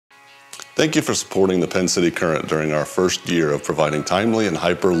Thank you for supporting the Penn City Current during our first year of providing timely and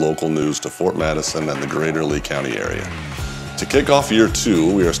hyper-local news to Fort Madison and the greater Lee County area. To kick off year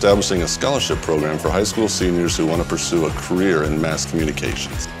 2, we are establishing a scholarship program for high school seniors who want to pursue a career in mass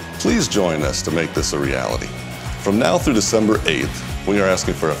communications. Please join us to make this a reality. From now through December 8th, we are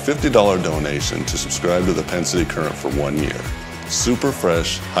asking for a $50 donation to subscribe to the Penn City Current for 1 year. Super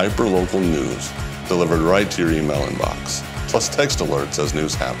fresh, hyper-local news delivered right to your email inbox, plus text alerts as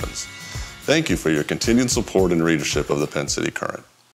news happens. Thank you for your continued support and readership of the Penn City Current.